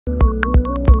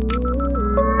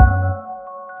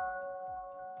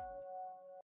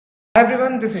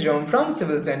Everyone, this is John from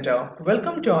Civil Center.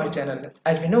 Welcome to our channel.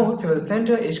 As we know, Civil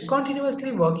Center is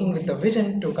continuously working with the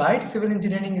vision to guide civil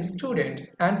engineering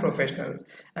students and professionals.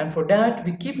 And for that,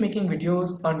 we keep making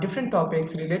videos on different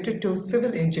topics related to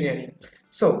civil engineering.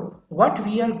 So, what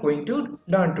we are going to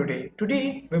learn today?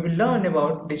 Today, we will learn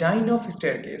about design of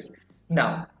staircase.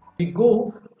 Now, we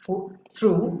go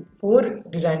through four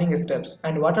designing steps.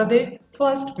 And what are they?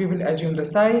 First, we will assume the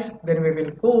size, then we will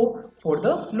go for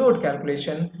the load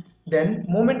calculation, then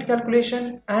moment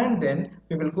calculation, and then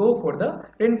we will go for the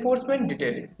reinforcement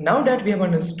detailing. Now that we have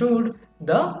understood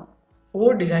the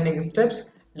four designing steps,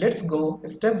 let's go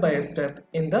step by step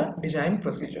in the design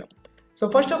procedure. So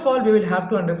first of all, we will have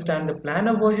to understand the plan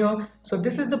over here. So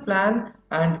this is the plan,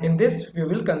 and in this we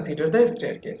will consider the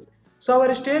staircase. So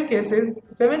our staircase is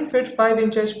 7 feet 5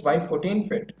 inches by 14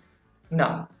 feet.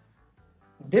 Now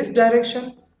this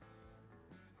direction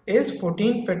is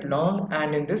 14 feet long,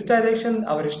 and in this direction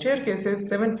our staircase is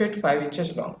 7 feet 5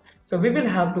 inches long. So we will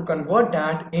have to convert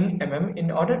that in mm in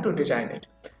order to design it.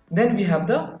 Then we have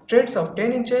the treads of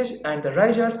 10 inches and the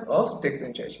risers of 6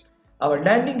 inches. Our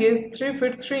landing is 3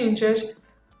 feet 3 inches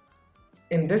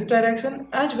in this direction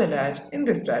as well as in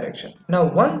this direction. Now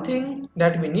one thing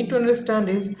that we need to understand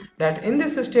is that in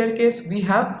this staircase we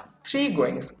have three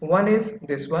goings. One is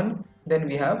this one, then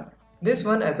we have this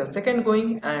one as a second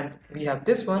going, and we have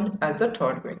this one as a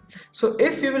third going. So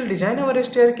if we will design our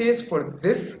staircase for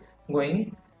this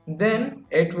going, then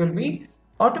it will be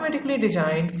automatically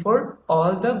designed for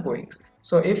all the goings.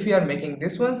 So if we are making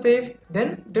this one safe,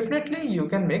 then definitely you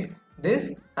can make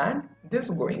this and this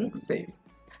going safe.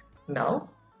 Now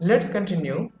let's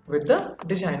continue with the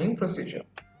designing procedure.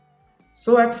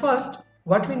 So at first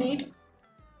what we need?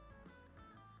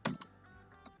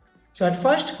 So at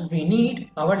first we need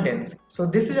our length. So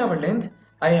this is our length.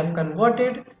 I have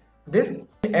converted this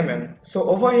in mm. So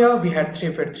over here we had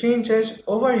 3 feet 3 inches.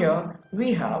 Over here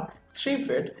we have 3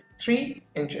 feet 3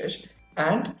 inches,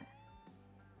 and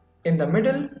in the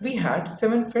middle we had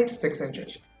 7 feet 6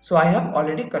 inches. So I have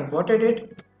already converted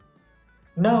it.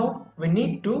 Now we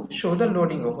need to show the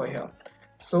loading over here.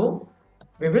 So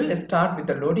we will start with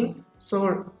the loading.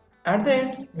 So at the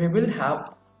ends we will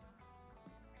have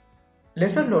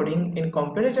lesser loading in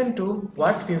comparison to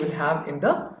what we will have in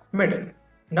the middle.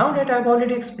 Now that I have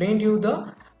already explained you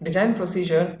the design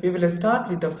procedure, we will start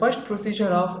with the first procedure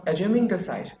of assuming the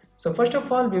size. So first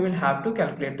of all, we will have to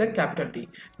calculate the capital D.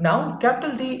 Now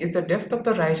capital D is the depth of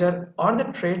the riser or the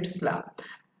tread slab,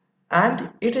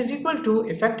 and it is equal to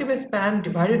effective span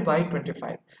divided by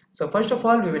 25. So first of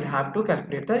all, we will have to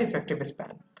calculate the effective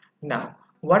span. Now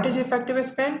what is effective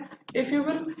span? If you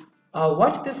will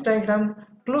watch this diagram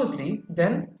closely,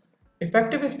 then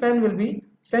effective span will be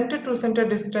center to center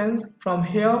distance from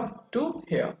here to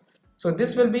here. So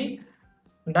this will be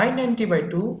 990 by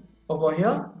 2 over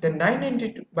here, then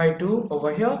 990 by 2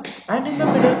 over here, and in the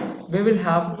middle we will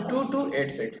have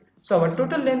 2286. So our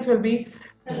total length will be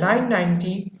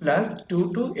 990 plus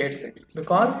 2286,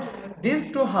 because these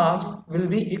two halves will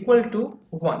be equal to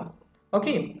 1.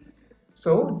 Okay,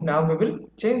 so now we will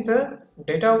change the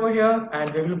data over here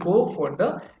and we will go for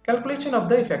the calculation of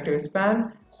the effective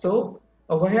span. So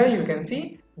over here you can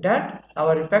see that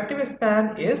our effective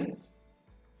span is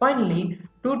finally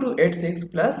 2286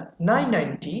 plus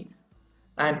 990,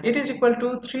 and it is equal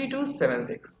to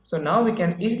 3276. So now we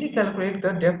can easily calculate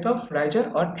the depth of riser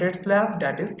or tread slab,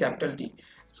 that is capital D.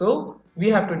 So we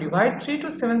have to divide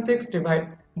 3276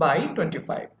 by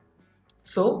 25.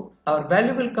 So our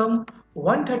value will come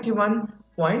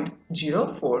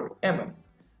 131.04 mm.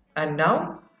 And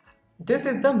now this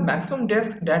is the maximum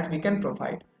depth that we can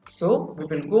provide. So we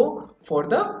will go for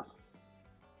the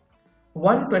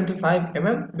 125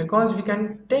 mm, because we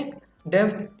can take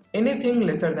depth anything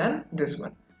lesser than this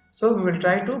one. So we will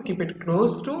try to keep it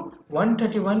close to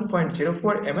 131.04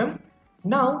 mm.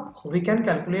 Now we can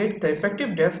calculate the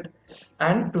effective depth,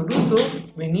 and to do so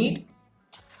we need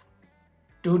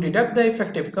to deduct the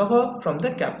effective cover from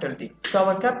the capital D. So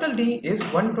our capital D is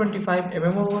 125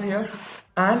 mm over here,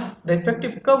 and the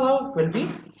effective cover will be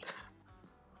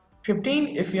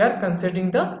 15 if we are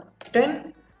considering the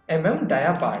 10 mm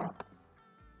dia bar.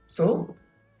 So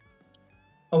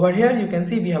over here you can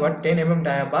see we have a 10 mm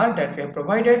dia bar that we have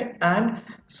provided, and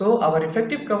so our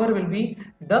effective cover will be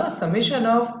the summation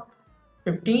of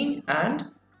 15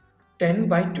 and 10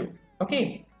 by 2.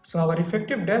 Okay, so our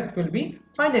effective depth will be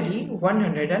finally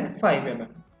 105 mm.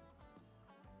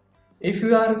 If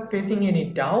you are facing any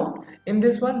doubt in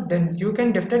this one, then you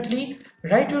can definitely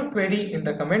write your query in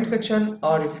the comment section,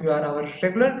 or if you are our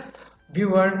regular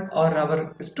viewer or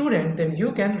our student, then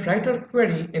you can write your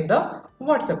query in the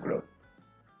WhatsApp group.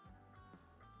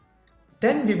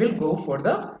 Then we will go for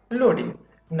the loading.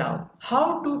 Now,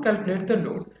 how to calculate the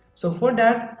load? So for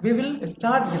that, we will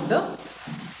start with the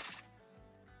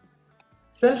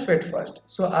self-weight first.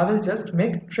 So I will just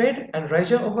make tread and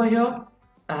riser over here,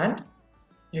 and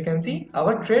you can see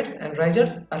our treads and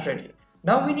risers are ready.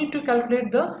 Now we need to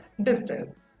calculate the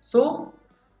distance. So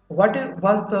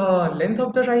was the length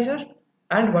of the riser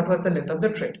and what was the length of the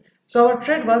tread? So our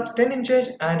tread was 10 inches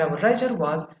and our riser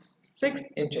was 6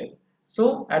 inches.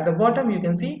 So at the bottom you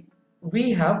can see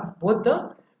we have both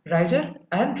the riser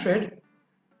and tread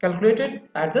calculated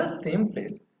at the same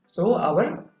place. So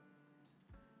our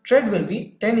tread will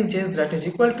be 10 inches, that is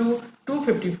equal to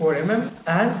 254 mm,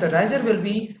 and the riser will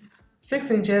be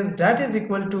 6 inches, that is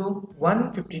equal to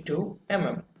 152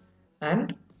 mm,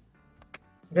 and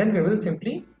then we will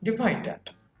simply divide that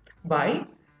by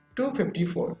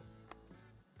 254.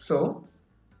 So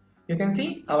you can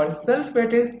see our self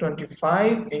weight is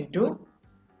 25 into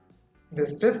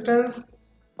this distance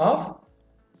of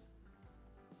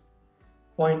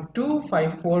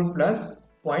 0.254 plus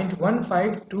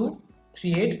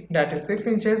 0.15238, that is 6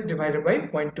 inches, divided by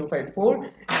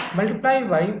 0.254 multiplied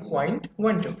by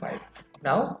 0.125.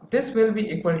 Now this will be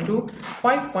equal to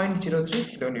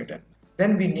 5.03 kilonewton.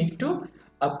 Then we need to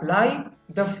apply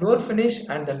the floor finish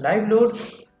and the live load.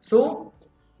 So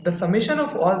the summation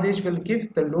of all this will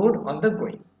give the load on the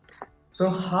going. So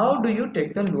how do you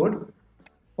take the load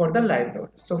for the live load?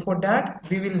 So for that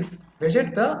we will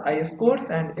visit the IS codes,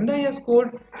 and in the IS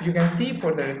code you can see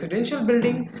for the residential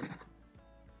building,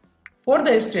 for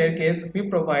the staircase we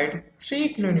provide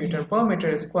 3 kilonewton per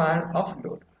meter square of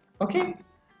load. Okay,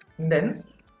 then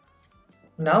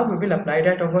now we will apply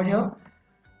that over here.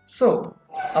 So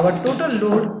our total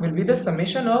load will be the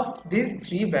summation of these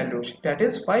three values, that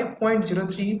is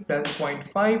 5.03 plus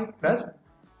 0.5 plus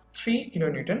 3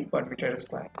 kilonewton per meter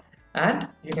square, and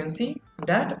you can see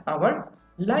that our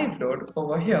live load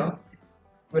over here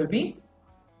will be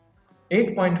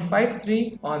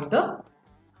 8.53 on the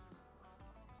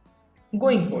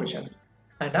going portion,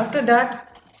 and after that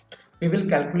we will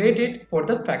calculate it for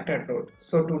the factored load.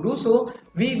 So to do so,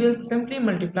 we will simply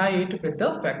multiply it with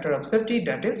the factor of safety,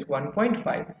 that is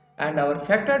 1.5, and our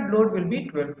factored load will be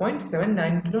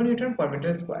 12.79 kilonewton per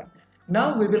meter square.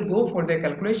 Now we will go for the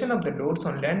calculation of the loads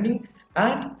on landing,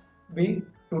 and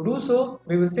to do so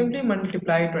we will simply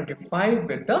multiply 25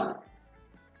 with the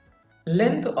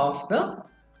length of the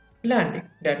landing,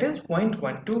 that is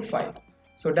 0.125.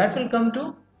 So that will come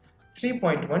to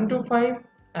 3.125,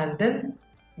 and then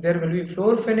there will be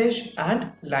floor finish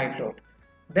and live load.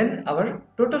 Then our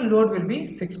total load will be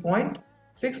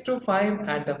 6.625,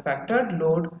 and the factored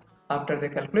load after the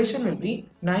calculation will be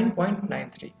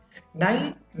 9.93.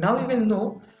 Now you will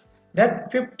know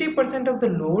that 50% of the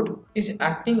load is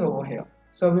acting over here.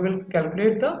 So we will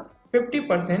calculate the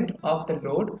 50% of the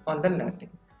load on the landing,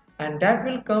 and that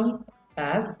will come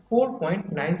as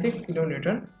 4.96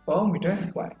 kilonewton per meter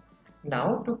square.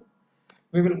 Now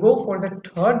we will go for the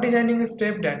third designing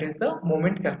step, that is the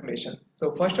moment calculation.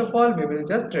 So first of all we will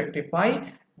just rectify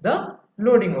the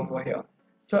loading over here.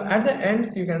 So at the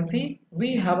ends you can see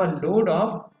we have a load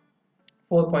of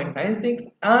 4.96,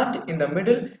 and in the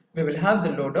middle we will have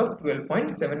the load of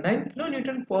 12.79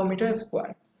 kilonewton per meter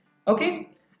square. Okay,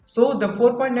 so the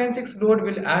 4.96 load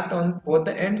will act on both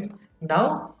the ends.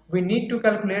 Now we need to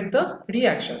calculate the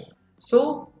reactions.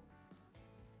 So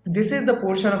this is the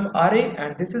portion of RA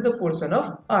and this is the portion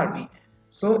of RB.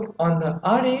 So on the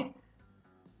RA,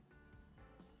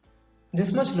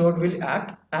 this much load will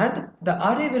act, and the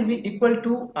RA will be equal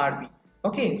to RB.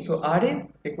 Okay, so RA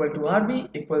equal to RB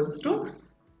equals to,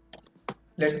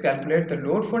 let's calculate the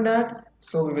load for that.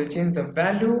 So we will change the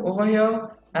value over here,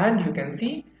 and you can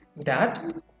see that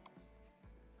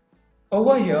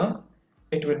over here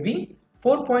it will be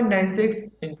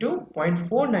 4.96 into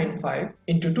 0.495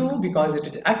 into 2, because it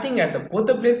is acting at both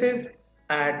the places,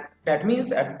 and that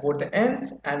means at both the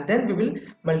ends, and then we will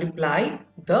multiply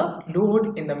the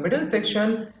load in the middle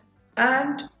section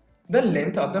and the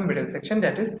length of the middle section,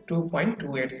 that is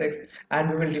 2.286,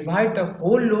 and we will divide the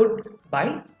whole load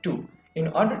by 2 in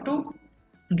order to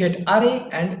get RA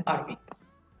and RB.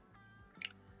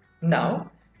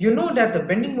 Now you know that the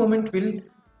bending moment will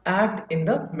act in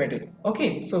the middle.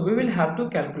 Okay, so we will have to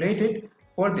calculate it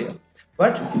for there,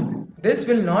 but this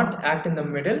will not act in the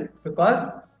middle because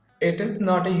it is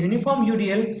not a uniform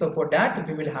UDL. So for that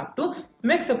we will have to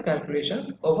make some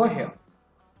calculations over here,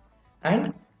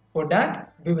 and for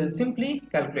that we will simply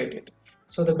calculate it.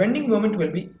 So the bending moment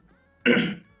will be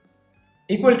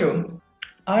equal to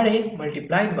RA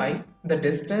multiplied by the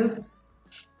distance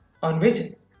on which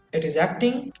it is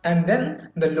acting, and then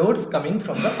the loads coming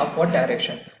from the upward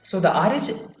direction. So the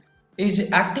RH is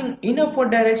acting in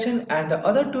upward direction and the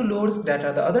other two loads, that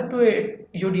are the other two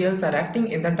UDLs, are acting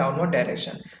in the downward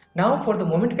direction. Now for the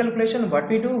moment calculation, what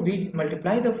we do, we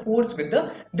multiply the force with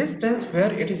the distance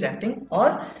where it is acting,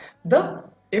 or the,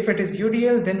 if it is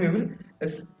UDL, then we will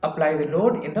apply the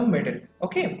load in the middle.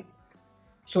 Okay,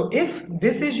 so if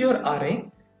this is your RA,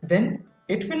 then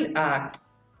it will act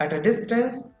at a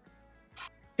distance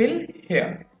till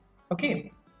here.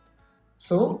 Okay,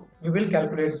 so we will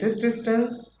calculate this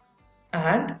distance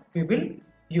and we will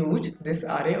use this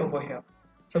RA over here.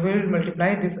 So we will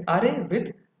multiply this RA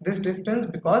with this distance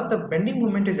because the bending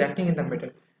moment is acting in the middle.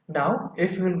 Now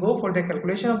if we will go for the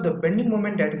calculation of the bending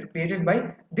moment that is created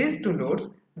by these two loads,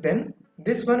 then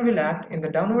this one will act in the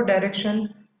downward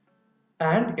direction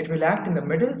and it will act in the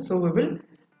middle. So we will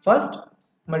first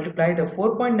multiply the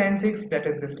 4.96, that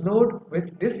is this load,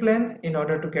 with this length in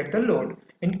order to get the load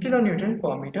in kilonewton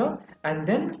per meter, and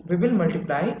then we will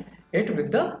multiply it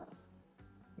with the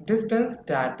distance,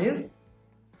 that is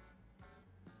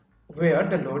where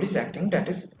the load is acting, that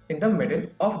is in the middle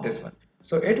of this one.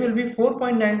 So it will be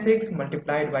 4.96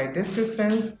 multiplied by this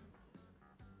distance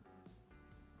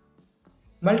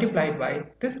multiplied by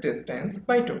this distance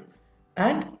by 2,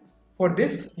 and for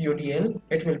this UDL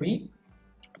it will be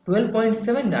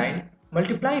 12.79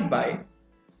 multiplied by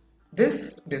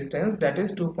this distance, that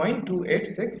is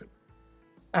 2.286,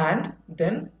 and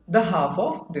then the half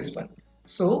of this one.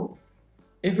 So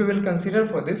if we will consider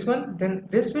for this one, then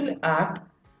this will act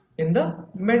in the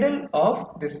middle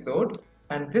of this load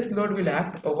and this load will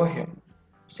act over here.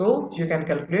 So you can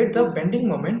calculate the bending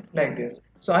moment like this.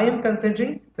 So I am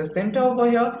considering the center over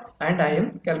here and I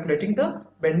am calculating the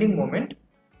bending moment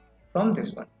from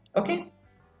this one. Okay,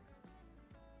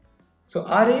 so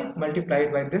RA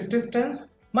multiplied by this distance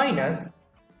minus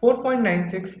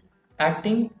 4.96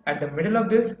 acting at the middle of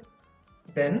this,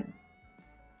 then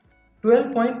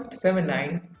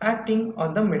 12.79 acting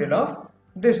on the middle of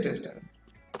this distance.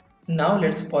 Now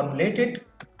let's formulate it.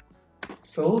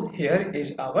 So here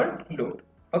is our load.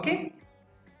 Okay,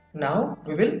 now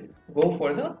we will go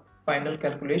for the final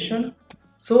calculation.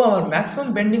 So our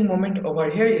maximum bending moment over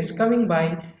here is coming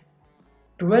by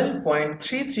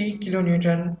 12.33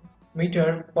 kilonewton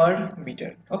meter per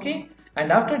meter. Okay,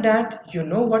 and after that you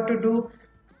know what to do,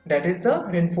 that is the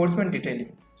reinforcement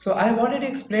detailing. So I have already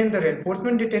explained the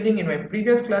reinforcement detailing in my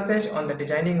previous classes on the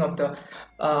designing of the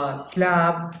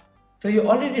slab. So you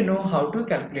already know how to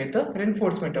calculate the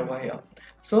reinforcement over here.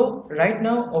 So right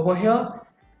now over here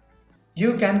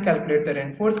you can calculate the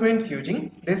reinforcement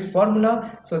using this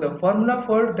formula. So the formula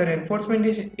for the reinforcement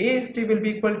is AST will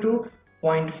be equal to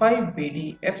 0.5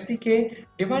 BD FCK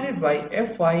divided by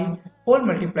Fy whole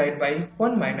multiplied by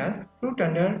 1 minus root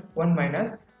under 1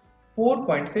 minus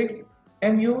 4.6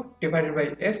 mu divided by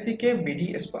FCK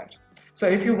BD square. So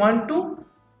if you want to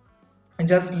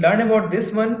just learn about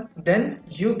this one, then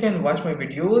you can watch my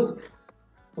videos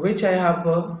which I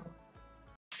have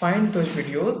find those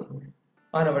videos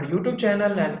on our YouTube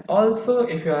channel, and also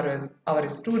if you are our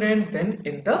student, then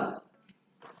in the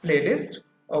playlist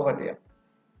over there.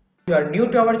 If you are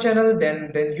new to our channel,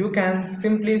 then you can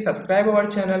simply subscribe our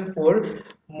channel for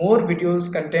more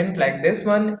videos content like this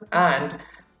one. And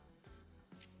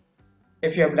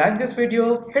if you have liked this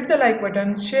video, hit the like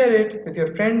button, share it with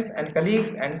your friends and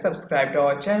colleagues, and subscribe to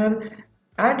our channel.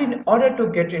 And in order to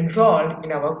get enrolled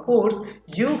in our course,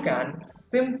 you can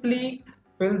simply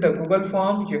fill the Google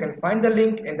form. You can find the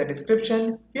link in the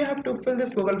description. You have to fill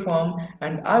this Google form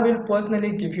and I will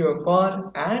personally give you a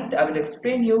call and I will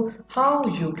explain you how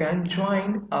you can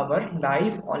join our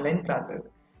live online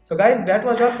classes. So guys, that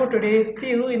was all for today.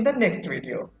 See you in the next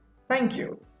video. Thank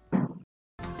you.